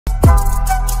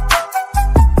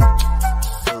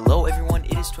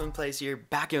TwinPlayz here,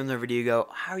 back in another video.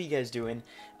 How are you guys doing?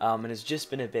 It has just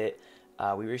been a bit.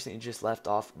 We recently just left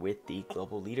off with the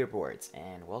global leaderboards,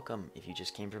 and welcome if you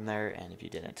just came from there, and if you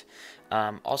didn't.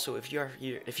 Also, if you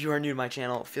are new to my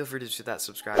channel, feel free to hit that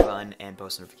subscribe button and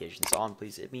post notifications on,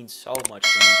 please. It means so much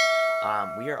to me.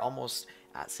 We are almost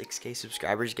at 6K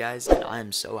subscribers, guys, and I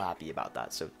am so happy about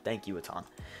that. So thank you a ton.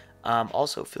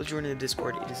 Also, feel free to join the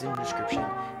Discord. It is in the description,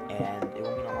 and it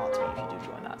will mean a lot to me if you do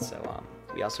join that. So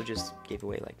we also just gave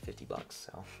away like 50 bucks,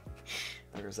 so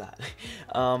there goes that.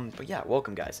 But yeah,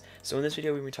 welcome guys. So in this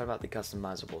video, we're going to talk about the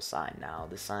customizable sign. Now,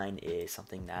 the sign is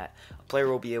something that a player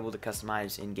will be able to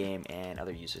customize in game, and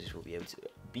other users will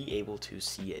be able to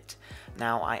see it.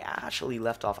 Now, I actually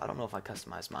left off. I don't know if I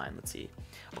customized mine. Let's see.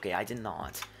 Okay, I did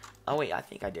not. Oh wait, I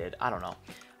think I did. I don't know.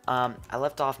 I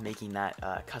left off making that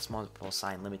customizable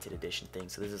sign limited edition thing,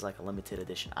 so this is like a limited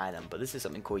edition item, but this is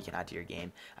something cool you can add to your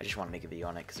game. I just want to make a video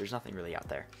on it because there's nothing really out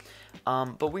there.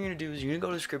 But what you're going to do is you're going to go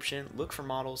to the description, look for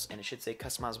models, and it should say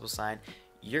customizable sign.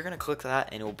 You're going to click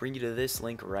that, and it will bring you to this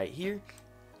link right here.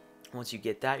 Once you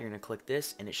get that, you're going to click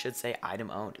this, and it should say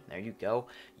item owned. And there you go.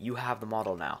 You have the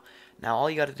model now. Now, all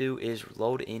you got to do is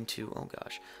load into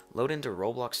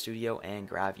Roblox Studio and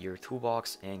grab your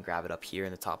toolbox and grab it up here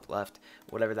in the top left.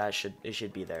 Whatever that it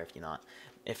should be there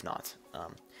if not.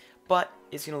 But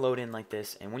it's going to load in like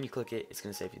this, and when you click it, it's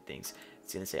going to say a few things.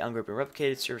 It's going to say ungrouped and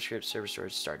replicated, server script, server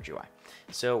storage, start UI.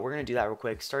 So we're going to do that real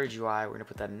quick. Start UI, we're going to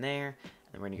put that in there,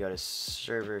 and we're going to go to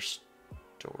server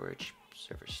storage,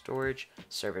 server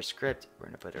script, we're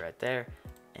going to put it right there,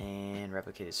 and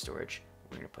replicated storage,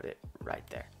 we're going to put it right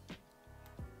there.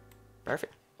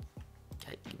 Perfect.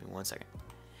 Okay, give me 1 second.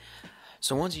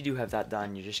 So once you do have that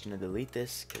done, you're just going to delete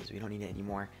this because we don't need it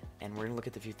anymore, and we're going to look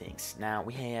at the few things. Now,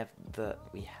 we have the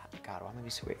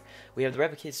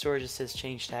replicated storage that says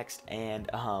change text, and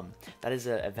that is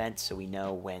an event, so we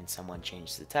know when someone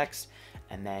changes the text.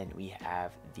 And then we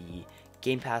have the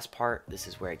Gamepass part. This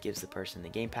is where it gives the person the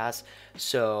Gamepass,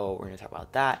 so we're going to talk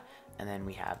about that. And then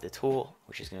we have the tool,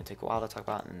 which is going to take a while to talk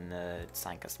about, and the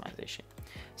sign customization.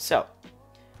 So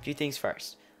a few things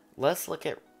first. Let's look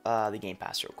at the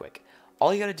Gamepass real quick.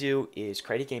 All you got to do is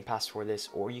create a Gamepass for this,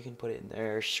 or you can put it in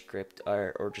their script,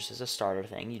 or just as a starter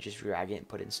thing. You just drag it and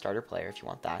put it in starter player if you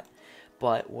want that.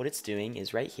 But what it's doing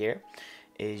is right here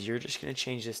is you're just going to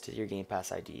change this to your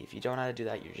Gamepass ID. If you don't know how to do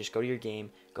that, you just go to your game,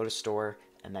 go to store,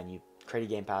 and then you create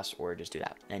a Gamepass, or just do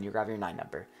that, and you grab your 9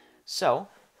 number. So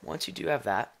once you do have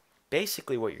that,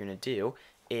 basically what you're going to do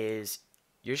is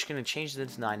you're just going to change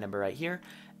this 9 number right here.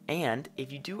 And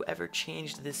if you do ever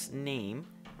change this name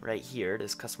right here,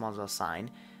 this customizable sign,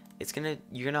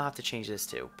 you're gonna have to change this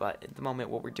too. But at the moment,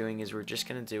 what we're doing is we're just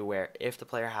gonna do where if the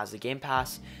player has the Game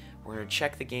Pass, we're gonna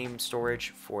check the game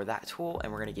storage for that tool,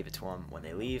 and we're gonna give it to them when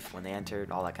they leave, when they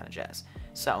entered, all that kind of jazz.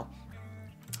 So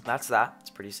that's that.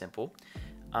 It's pretty simple.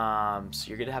 So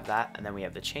you're gonna have that, and then we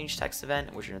have the change text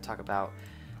event, which we're gonna talk about.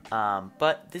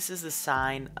 But this is the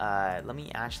sign. Let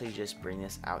me actually just bring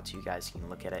this out to you guys so you can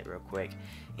look at it real quick.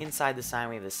 Inside the sign,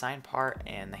 we have the sign part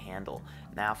and the handle.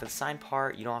 Now, for the sign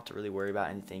part, you don't have to really worry about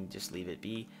anything. Just leave it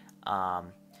be.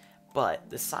 But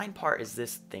the sign part is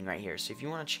this thing right here. So if you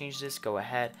want to change this, go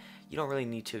ahead. You don't really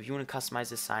need to. If you want to customize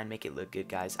this sign, make it look good,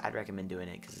 guys, I'd recommend doing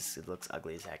it because it looks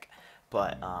ugly as heck.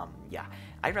 But, yeah.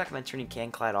 I'd recommend turning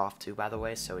CanClad off, too, by the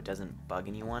way, so it doesn't bug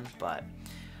anyone. But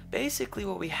basically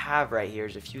what we have right here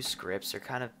is a few scripts. They're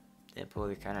kind of simple,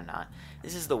 they're kind of not.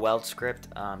 This is the weld script.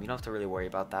 You don't have to really worry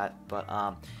about that.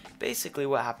 But basically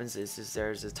what happens is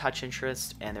there's a touch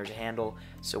interest and there's a handle.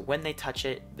 So when they touch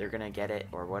it, they're going to get it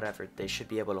or whatever. They should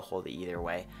be able to hold it either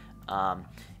way.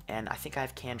 And I think I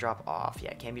have can drop off.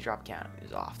 Yeah, can be drop can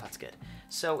is off. That's good.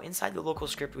 So inside the local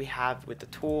script we have with the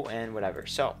tool and whatever.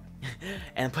 So,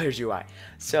 and player's UI.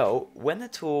 So when the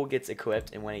tool gets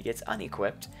equipped and when it gets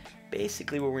unequipped,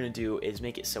 basically what we're going to do is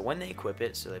make it so when they equip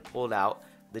it, so they pull it out,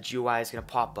 the GUI is going to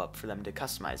pop up for them to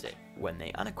customize it. When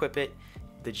they unequip it,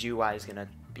 the GUI is going to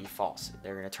be false.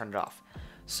 They're going to turn it off.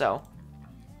 So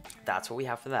that's what we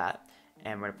have for that.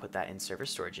 And we're going to put that in server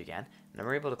storage again. And then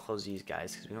we're able to close these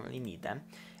guys because we don't really need them.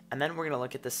 And then we're going to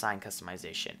look at the sign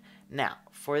customization. Now,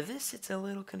 for this, it's a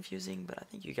little confusing, but I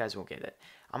think you guys will get it.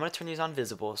 I'm going to turn these on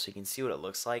visible so you can see what it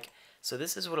looks like. So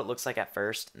this is what it looks like at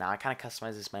first. Now, I kind of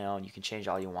customize this my own. You can change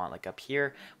all you want, like up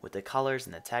here with the colors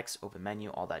and the text, open menu,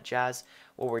 all that jazz.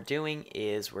 What we're doing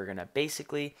is we're going to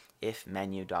basically, if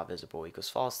menu.visible equals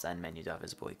false, then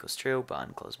menu.visible equals true,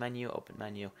 button, close menu, open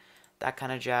menu, that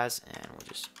kind of jazz. And we'll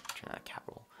just turn that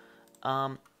capital.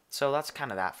 So that's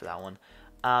kind of that for that one.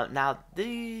 Now,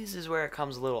 this is where it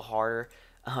comes a little harder,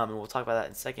 and we'll talk about that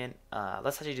in a second.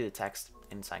 Let's actually do the text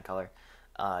in sign color.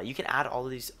 You can add all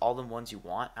the ones you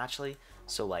want actually.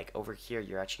 So like over here,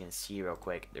 you're actually gonna see real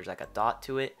quick. There's like a dot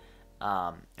to it,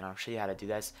 and I'll show you how to do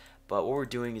this. But what we're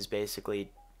doing is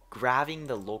basically grabbing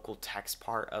the local text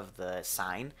part of the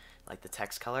sign, like the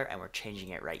text color, and we're changing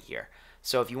it right here.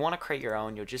 So if you want to create your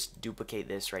own, you'll just duplicate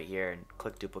this right here and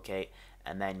click duplicate,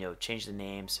 and then you'll change the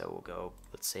name. So we'll go,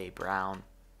 let's say brown,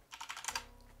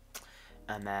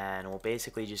 and then we'll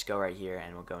basically just go right here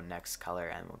and we'll go next color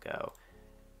and we'll go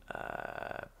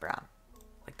brown,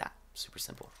 like that. Super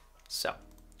simple. So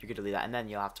you could delete that, and then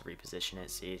you'll have to reposition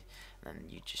it, see, and then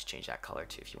you just change that color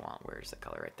too if you want. Where's the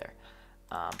color right there?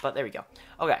 But there we go.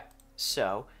 Okay,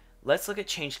 so let's look at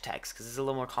change text, because this is a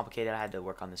little more complicated. I had to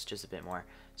work on this just a bit more.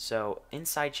 So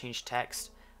inside change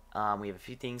text, we have a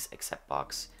few things, except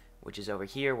box, which is over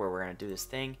here where we're going to do this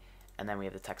thing, and then we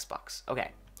have the text box.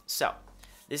 Okay, so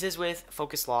this is with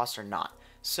focus loss or not.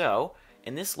 So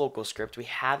in this local script, we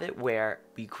have it where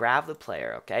we grab the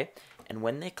player, okay, and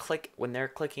when they're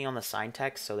clicking on the sign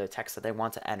text, so the text that they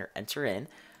want to enter in,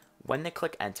 when they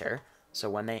click enter, so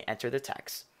when they enter the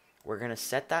text, we're going to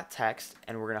set that text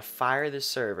and we're going to fire the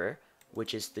server,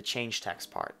 which is the change text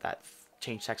part, that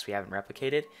change text we haven't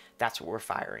replicated. That's what we're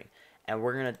firing, and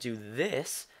we're going to do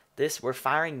this we're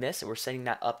firing this and we're sending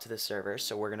that up to the server.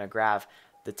 So we're going to grab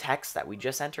the text that we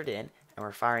just entered in and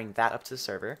we're firing that up to the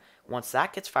server. Once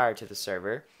that gets fired to the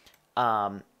server,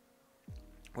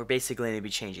 we're basically going to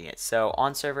be changing it. So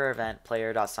on server event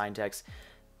player.signText,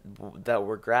 that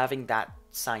we're grabbing that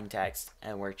sign text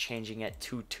and we're changing it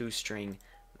to toString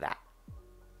that.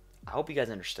 I hope you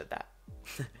guys understood that.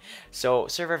 So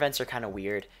server events are kind of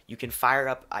weird. You can fire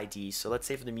up IDs. So let's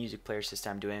say for the music player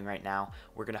system I'm doing right now,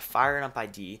 we're going to fire an up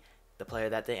ID, the player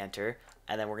that they enter,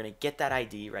 and then we're going to get that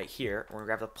ID right here. We're going to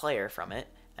grab the player from it,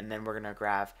 and then we're going to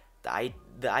grab the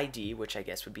ID, which I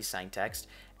guess would be sign text,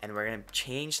 and we're going to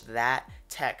change that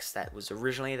text that was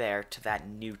originally there to that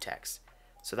new text.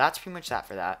 So that's pretty much that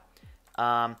for that.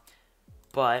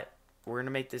 But we're going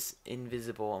to make this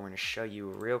invisible. I'm going to show you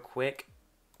real quick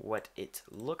what it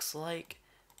looks like.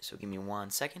 So give me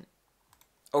 1 second.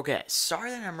 Okay,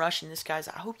 sorry that I'm rushing this, guys.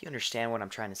 I hope you understand what I'm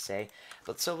trying to say.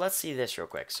 But so let's see this real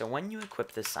quick. So when you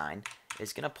equip this sign,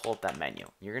 it's going to pull up that menu.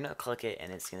 You're going to click it,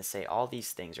 and it's going to say all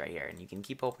these things right here. And you can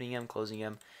keep opening them, closing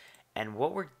them. And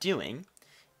what we're doing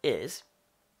is,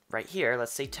 right here,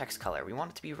 let's say text color. We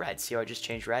want it to be red. See how I just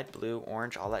changed red, blue,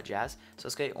 orange, all that jazz? So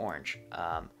let's get orange.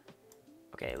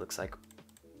 Okay, it looks like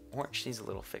orange needs a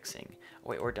little fixing.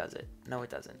 Wait, or does it? No, it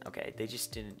doesn't. Okay, they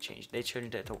just didn't change. They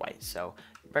changed it to white, so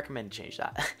recommend change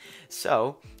that.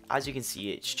 So as you can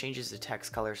see, it changes the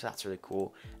text color, so that's really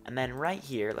cool. And then right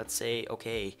here, let's say,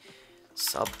 okay,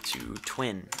 sub to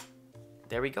twin.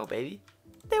 There we go, baby.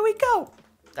 There we go.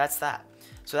 That's that.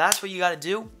 So that's what you got to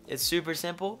do. It's super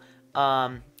simple.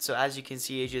 So as you can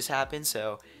see, it just happened.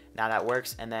 So now that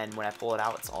works. And then when I pull it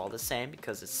out, it's all the same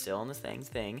because it's still in the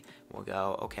thing. We'll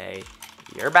go, okay,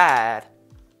 you're bad,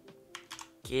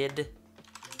 kid.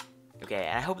 Okay,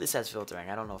 and I hope this has filtering.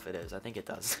 I don't know if it is. I think it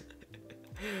does.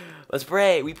 Let's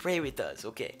pray. We pray it does.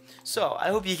 Okay, so I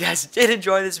hope you guys did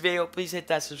enjoy this video. Please hit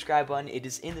that subscribe button. It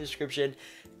is in the description.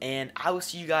 And I will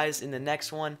see you guys in the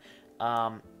next one.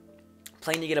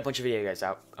 Planning to get a bunch of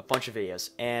videos.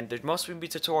 And there's mostly going to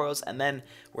be tutorials. And then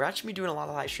we're actually be doing a lot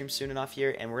of live streams soon enough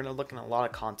here. And we're going to look at a lot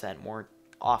of content more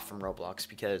off from Roblox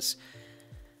because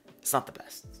it's not the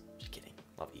best. Just kidding.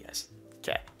 Love you guys.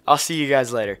 Okay. I'll see you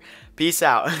guys later. Peace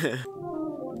out.